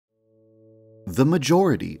The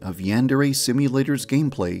majority of Yandere Simulator's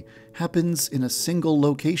gameplay happens in a single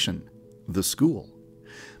location, the school.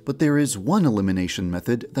 But there is one elimination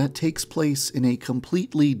method that takes place in a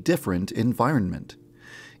completely different environment.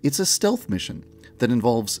 It's a stealth mission that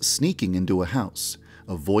involves sneaking into a house,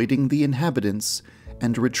 avoiding the inhabitants,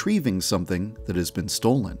 and retrieving something that has been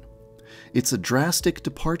stolen. It's a drastic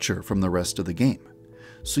departure from the rest of the game,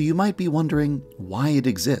 so you might be wondering why it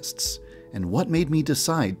exists and what made me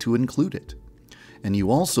decide to include it. And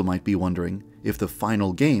you also might be wondering if the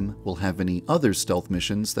final game will have any other stealth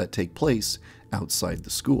missions that take place outside the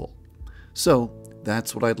school. So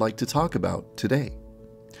that's what I'd like to talk about today.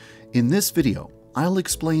 In this video, I'll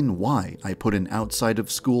explain why I put an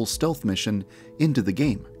outside-of-school stealth mission into the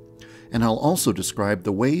game, and I'll also describe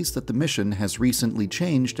the ways that the mission has recently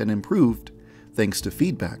changed and improved thanks to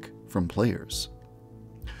feedback from players.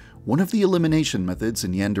 One of the elimination methods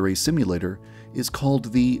in Yandere Simulator is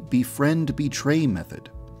called the Befriend-Betray method.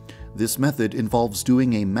 This method involves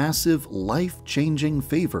doing a massive, life-changing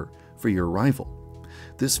favor for your rival.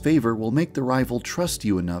 This favor will make the rival trust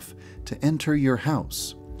you enough to enter your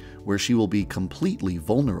house, where she will be completely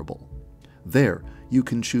vulnerable. There, you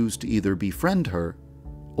can choose to either befriend her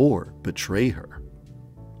or betray her.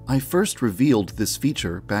 I first revealed this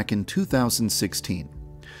feature back in 2016.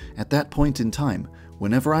 At that point in time,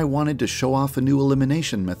 whenever I wanted to show off a new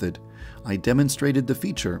elimination method, I demonstrated the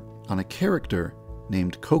feature on a character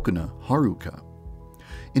named Kokona Haruka.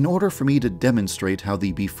 In order for me to demonstrate how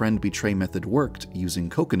the Befriend-Betray method worked using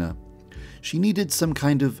Kokona, she needed some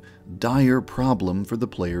kind of dire problem for the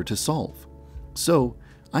player to solve. So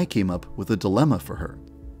I came up with a dilemma for her.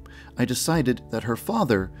 I decided that her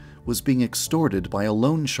father was being extorted by a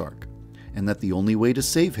loan shark, and that the only way to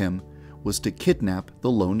save him was to kidnap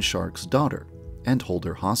the loan shark's daughter and hold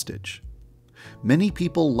her hostage. Many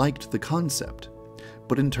people liked the concept,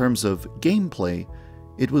 but in terms of gameplay,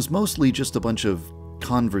 it was mostly just a bunch of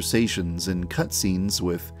conversations and cutscenes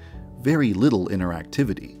with very little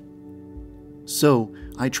interactivity. So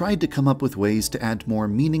I tried to come up with ways to add more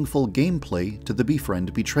meaningful gameplay to the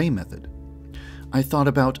Befriend-Betray method. I thought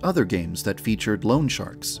about other games that featured loan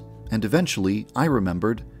sharks, and eventually I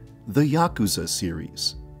remembered the Yakuza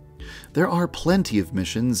series. There are plenty of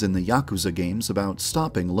missions in the Yakuza games about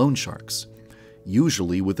stopping loan sharks,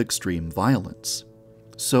 usually with extreme violence.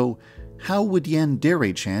 So how would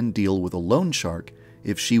Yandere-chan deal with a loan shark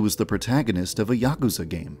if she was the protagonist of a Yakuza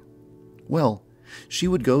game? Well, she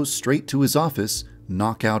would go straight to his office,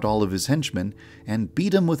 knock out all of his henchmen, and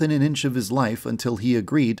beat him within an inch of his life until he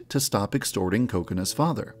agreed to stop extorting Kokona's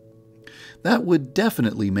father. That would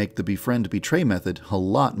definitely make the Befriend-Betray method a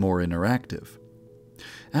lot more interactive.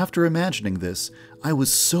 After imagining this, I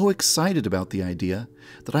was so excited about the idea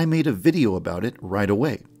that I made a video about it right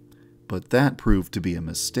away, but that proved to be a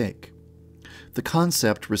mistake. The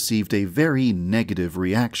concept received a very negative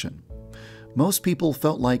reaction. Most people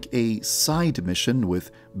felt like a side mission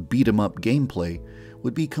with beat-em-up gameplay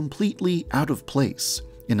would be completely out of place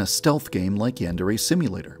in a stealth game like Yandere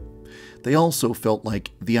Simulator. They also felt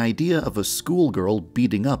like the idea of a schoolgirl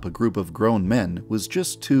beating up a group of grown men was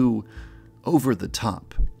just too over the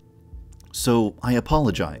top. So I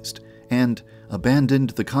apologized and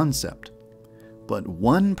abandoned the concept. But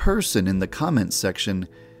one person in the comments section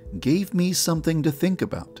gave me something to think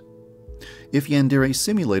about. If Yandere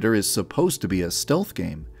Simulator is supposed to be a stealth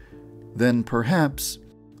game, then perhaps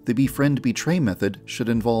the Befriend-Betray method should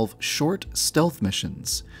involve short stealth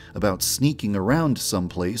missions about sneaking around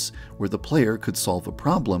someplace where the player could solve a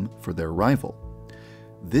problem for their rival.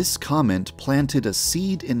 This comment planted a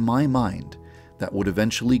seed in my mind that would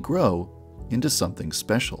eventually grow into something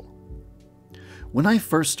special. When I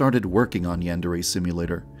first started working on Yandere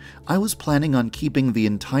Simulator, I was planning on keeping the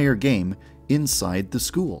entire game inside the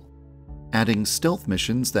school. Adding stealth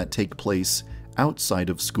missions that take place outside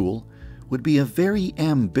of school would be a very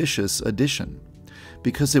ambitious addition,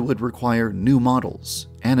 because it would require new models,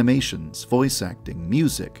 animations, voice acting,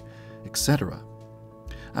 music, etc.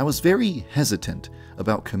 I was very hesitant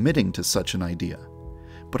about committing to such an idea,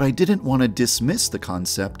 but I didn't want to dismiss the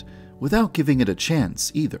concept without giving it a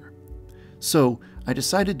chance either. So I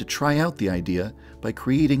decided to try out the idea by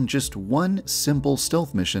creating just one simple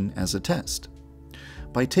stealth mission as a test.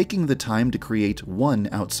 By taking the time to create one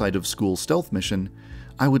outside-of-school stealth mission,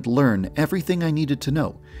 I would learn everything I needed to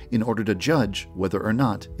know in order to judge whether or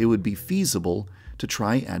not it would be feasible to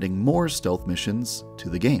try adding more stealth missions to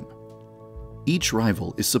the game. Each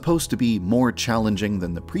rival is supposed to be more challenging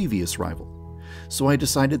than the previous rival, so I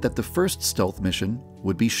decided that the first stealth mission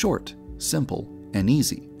would be short, simple, and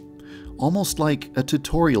easy, almost like a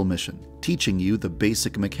tutorial mission teaching you the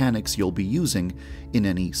basic mechanics you'll be using in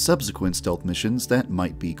any subsequent stealth missions that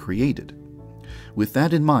might be created. With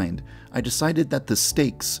that in mind, I decided that the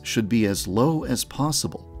stakes should be as low as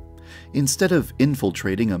possible. Instead of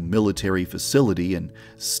infiltrating a military facility and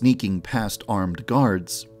sneaking past armed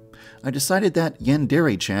guards, I decided that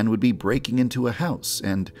Yandere-chan would be breaking into a house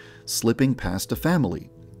and slipping past a family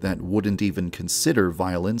that wouldn't even consider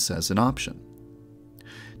violence as an option.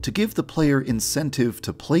 To give the player incentive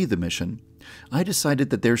to play the mission, I decided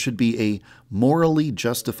that there should be a morally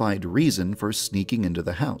justified reason for sneaking into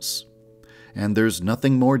the house. And there's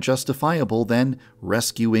nothing more justifiable than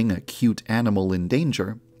rescuing a cute animal in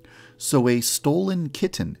danger, so a stolen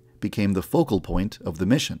kitten became the focal point of the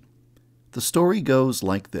mission. The story goes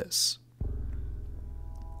like this.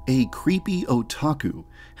 A creepy otaku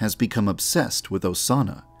has become obsessed with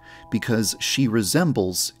Osana because she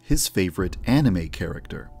resembles his favorite anime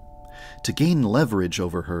character. To gain leverage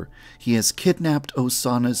over her, he has kidnapped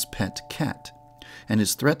Osana's pet cat and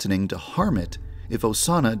is threatening to harm it if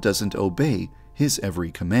Osana doesn't obey his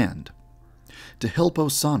every command. To help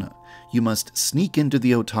Osana, you must sneak into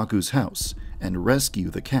the otaku's house and rescue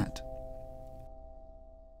the cat.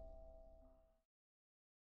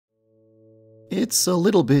 It's a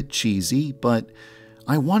little bit cheesy, but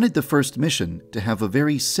I wanted the first mission to have a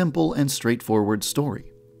very simple and straightforward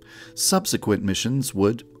story. Subsequent missions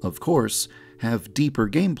would, of course, have deeper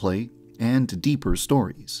gameplay and deeper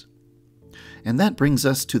stories. And that brings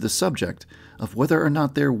us to the subject of whether or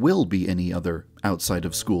not there will be any other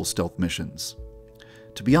outside-of-school stealth missions.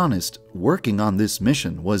 To be honest, working on this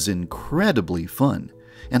mission was incredibly fun,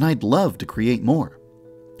 and I'd love to create more.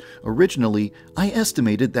 Originally, I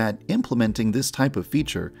estimated that implementing this type of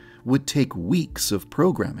feature would take weeks of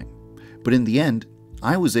programming, but in the end,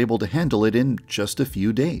 I was able to handle it in just a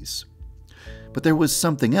few days. But there was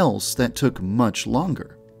something else that took much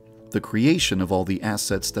longer: the creation of all the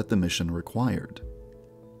assets that the mission required.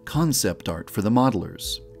 Concept art for the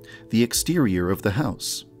modelers, the exterior of the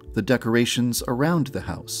house, the decorations around the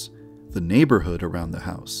house, the neighborhood around the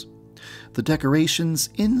house, the decorations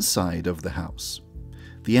inside of the house,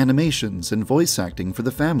 the animations and voice acting for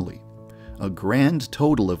the family, a grand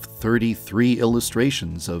total of 33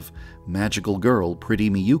 illustrations of magical girl Pretty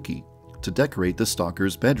Miyuki to decorate the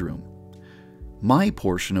stalker's bedroom. My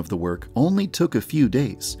portion of the work only took a few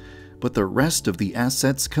days, but the rest of the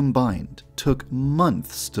assets combined took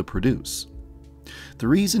months to produce. The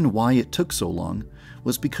reason why it took so long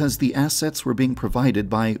was because the assets were being provided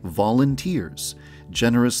by volunteers,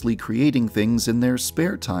 generously creating things in their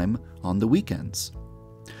spare time on the weekends.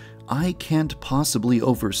 I can't possibly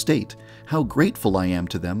overstate how grateful I am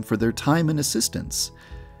to them for their time and assistance.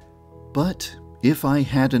 But if I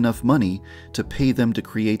had enough money to pay them to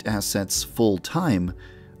create assets full-time,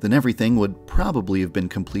 then everything would probably have been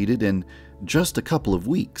completed in just a couple of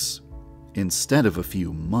weeks, instead of a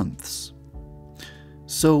few months.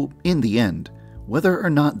 So, in the end, whether or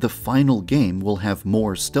not the final game will have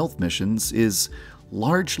more stealth missions is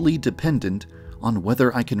largely dependent on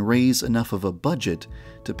whether I can raise enough of a budget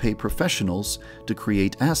to pay professionals to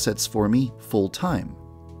create assets for me full-time.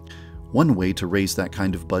 One way to raise that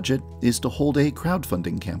kind of budget is to hold a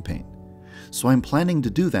crowdfunding campaign, so I'm planning to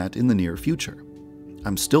do that in the near future.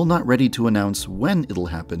 I'm still not ready to announce when it'll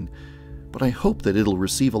happen, but I hope that it'll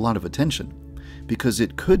receive a lot of attention, because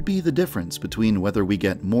it could be the difference between whether we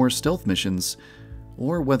get more stealth missions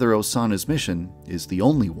or whether Osana's mission is the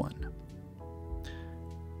only one.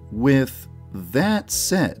 With that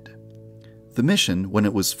said, the mission, when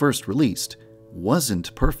it was first released,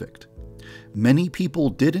 wasn't perfect. Many people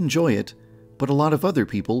did enjoy it, but a lot of other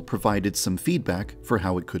people provided some feedback for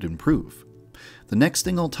how it could improve. The next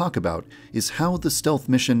thing I'll talk about is how the stealth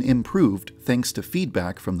mission improved thanks to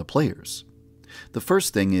feedback from the players. The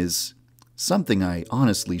first thing is something I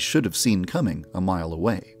honestly should have seen coming a mile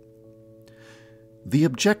away. The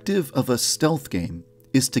objective of a stealth game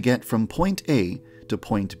is to get from point A to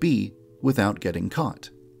point B without getting caught.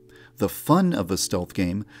 The fun of a stealth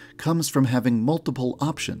game comes from having multiple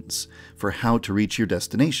options for how to reach your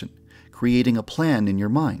destination, creating a plan in your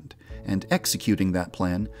mind, and executing that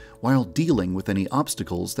plan while dealing with any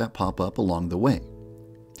obstacles that pop up along the way.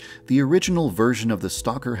 The original version of the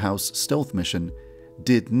Stalker House stealth mission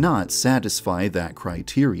did not satisfy that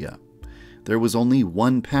criteria. There was only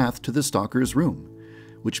one path to the Stalker's room,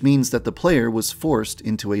 which means that the player was forced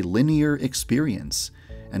into a linear experience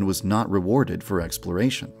and was not rewarded for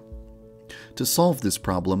exploration. To solve this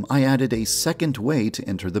problem, I added a second way to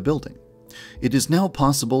enter the building. It is now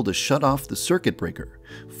possible to shut off the circuit breaker,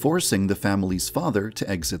 forcing the family's father to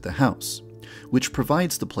exit the house, which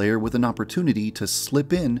provides the player with an opportunity to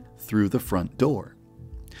slip in through the front door.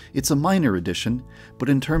 It's a minor addition, but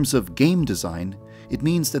in terms of game design, it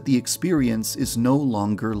means that the experience is no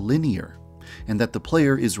longer linear, and that the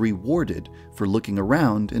player is rewarded for looking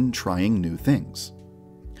around and trying new things.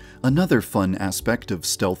 Another fun aspect of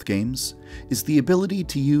stealth games is the ability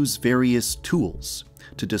to use various tools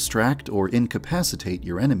to distract or incapacitate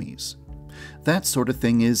your enemies. That sort of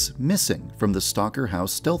thing is missing from the Stalker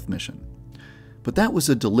House stealth mission. But that was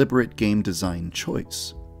a deliberate game design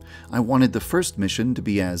choice. I wanted the first mission to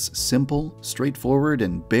be as simple, straightforward,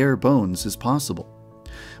 and bare bones as possible.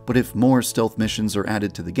 But if more stealth missions are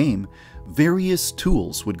added to the game, various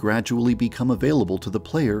tools would gradually become available to the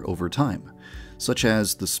player over time, such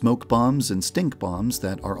as the smoke bombs and stink bombs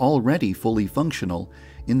that are already fully functional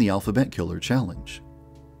in the Alphabet Killer Challenge.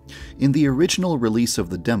 In the original release of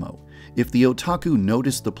the demo, if the otaku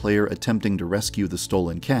noticed the player attempting to rescue the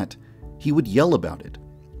stolen cat, he would yell about it,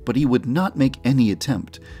 but he would not make any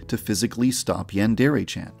attempt to physically stop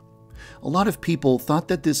Yandere-chan. A lot of people thought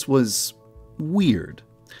that this was weird,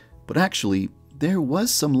 but actually, there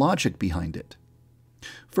was some logic behind it.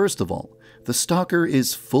 First of all, the stalker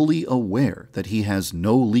is fully aware that he has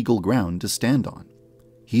no legal ground to stand on.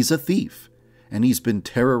 He's a thief, and he's been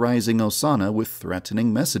terrorizing Osana with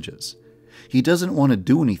threatening messages. He doesn't want to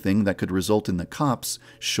do anything that could result in the cops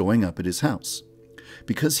showing up at his house,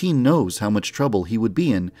 because he knows how much trouble he would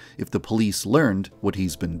be in if the police learned what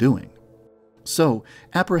he's been doing. So,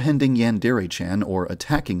 apprehending Yandere-chan or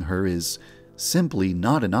attacking her is simply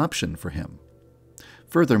not an option for him.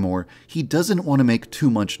 Furthermore, he doesn't want to make too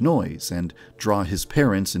much noise and draw his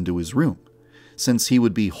parents into his room, since he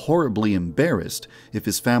would be horribly embarrassed if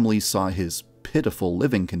his family saw his pitiful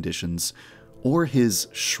living conditions or his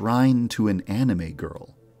shrine to an anime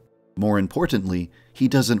girl. More importantly, he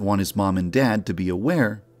doesn't want his mom and dad to be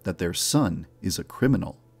aware that their son is a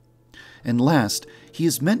criminal. And last, he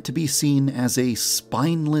is meant to be seen as a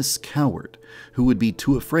spineless coward who would be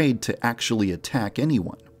too afraid to actually attack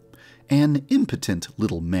anyone. An impotent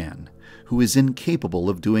little man who is incapable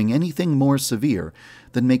of doing anything more severe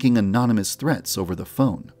than making anonymous threats over the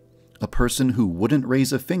phone. A person who wouldn't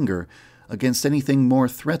raise a finger against anything more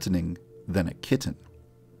threatening than a kitten.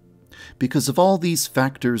 Because of all these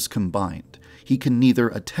factors combined, he can neither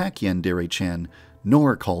attack Yandere-chan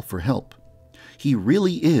nor call for help. He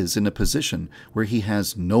really is in a position where he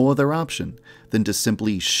has no other option than to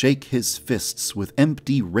simply shake his fists with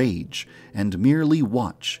empty rage and merely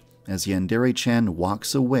watch as Yandere-chan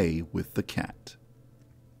walks away with the cat.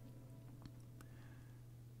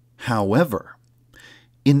 However,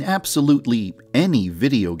 in absolutely any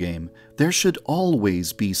video game, there should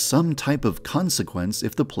always be some type of consequence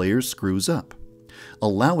if the player screws up.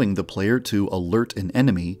 Allowing the player to alert an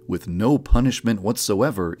enemy with no punishment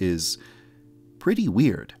whatsoever is pretty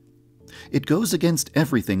weird. It goes against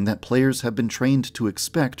everything that players have been trained to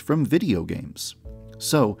expect from video games.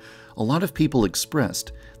 So, a lot of people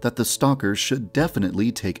expressed that the stalker should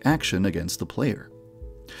definitely take action against the player.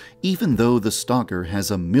 Even though the stalker has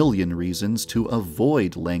a million reasons to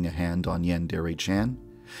avoid laying a hand on Yandere-chan,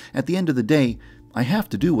 at the end of the day, I have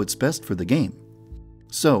to do what's best for the game.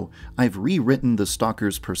 So, I've rewritten the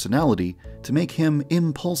stalker's personality to make him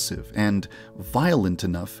impulsive and violent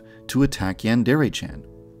enough to attack Yandere-chan,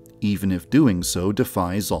 even if doing so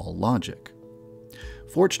defies all logic.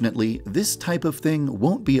 Fortunately, this type of thing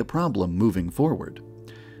won't be a problem moving forward.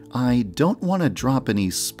 I don't want to drop any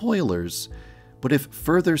spoilers, but if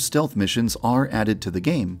further stealth missions are added to the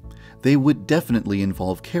game, they would definitely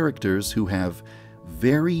involve characters who have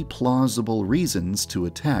very plausible reasons to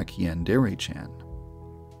attack Yandere-chan.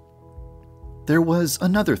 There was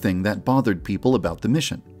another thing that bothered people about the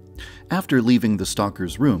mission. After leaving the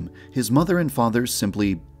stalker's room, his mother and father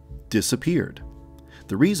simply disappeared.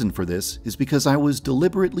 The reason for this is because I was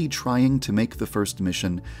deliberately trying to make the first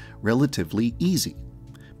mission relatively easy,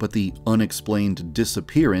 but the unexplained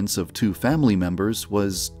disappearance of two family members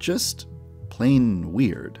was just plain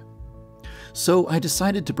weird. So I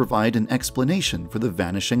decided to provide an explanation for the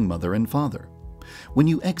vanishing mother and father. When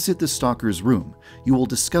you exit the stalker's room, you will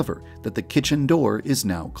discover that the kitchen door is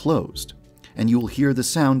now closed, and you will hear the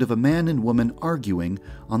sound of a man and woman arguing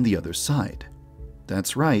on the other side.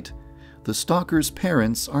 That's right, the stalker's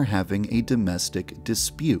parents are having a domestic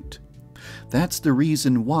dispute. That's the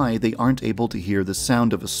reason why they aren't able to hear the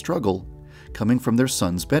sound of a struggle coming from their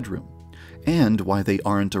son's bedroom, and why they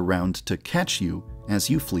aren't around to catch you as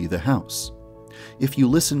you flee the house. If you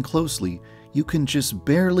listen closely, you can just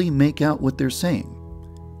barely make out what they're saying,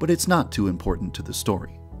 but it's not too important to the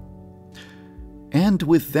story. And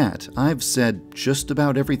with that, I've said just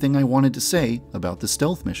about everything I wanted to say about the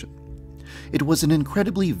stealth mission. It was an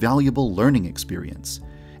incredibly valuable learning experience,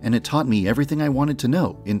 and it taught me everything I wanted to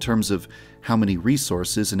know in terms of how many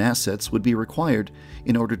resources and assets would be required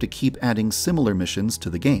in order to keep adding similar missions to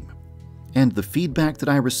the game. And the feedback that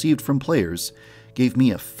I received from players gave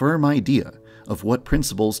me a firm idea of what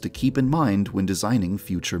principles to keep in mind when designing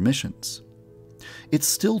future missions. It's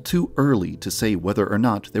still too early to say whether or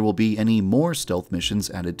not there will be any more stealth missions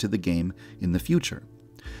added to the game in the future,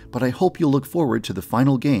 but I hope you'll look forward to the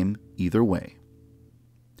final game either way.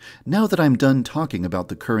 Now that I'm done talking about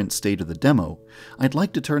the current state of the demo, I'd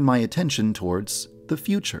like to turn my attention towards the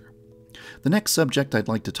future. The next subject I'd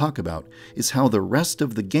like to talk about is how the rest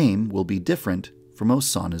of the game will be different from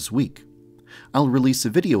Osana's week. I'll release a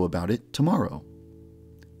video about it tomorrow.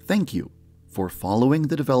 Thank you for following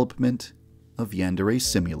the development of Yandere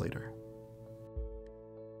Simulator.